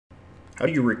How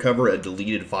do you recover a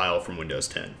deleted file from Windows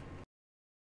 10?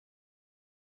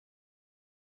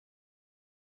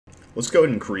 Let's go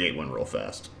ahead and create one real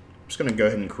fast. I'm just going to go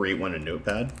ahead and create one in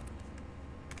Notepad.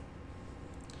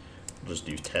 We'll just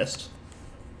do test,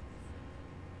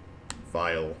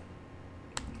 file,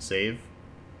 save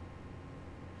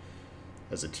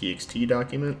as a TXT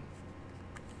document.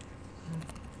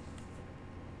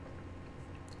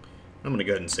 I'm going to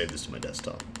go ahead and save this to my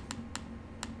desktop.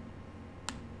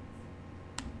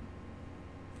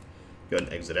 Go ahead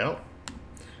and exit out.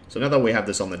 So now that we have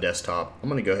this on the desktop, I'm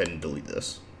going to go ahead and delete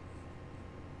this.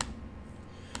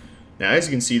 Now, as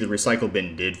you can see, the recycle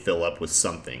bin did fill up with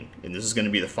something, and this is going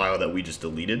to be the file that we just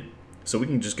deleted. So we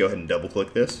can just go ahead and double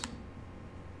click this.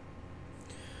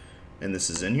 And this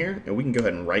is in here, and we can go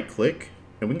ahead and right click,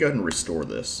 and we can go ahead and restore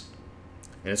this.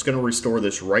 And it's going to restore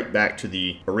this right back to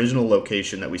the original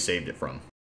location that we saved it from.